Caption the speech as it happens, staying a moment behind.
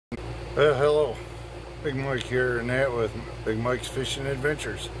Hello, Big Mike here and that with Big Mike's Fishing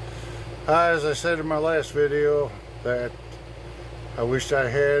Adventures. As I said in my last video that I wished I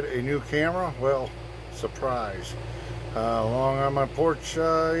had a new camera. Well, surprise. Along on my porch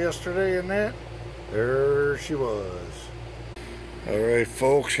yesterday and that, there she was. Alright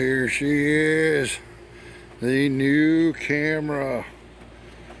folks, here she is. The new camera.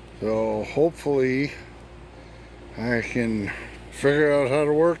 So hopefully I can figure out how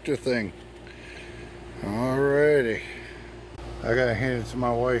to work the thing. Alrighty. I gotta hand it to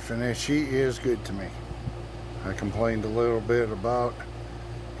my wife, and that she is good to me. I complained a little bit about,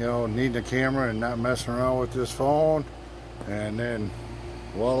 needing a camera and not messing around with this phone, and then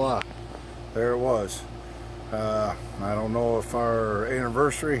voila, there it was. I don't know if our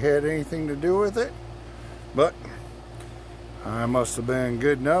anniversary had anything to do with it, but I must have been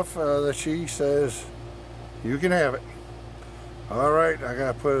good enough that she says you can have it. Alright, I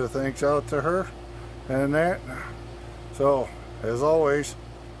gotta put a thanks out to her and that. So, as always,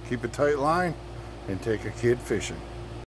 keep a tight line and take a kid fishing.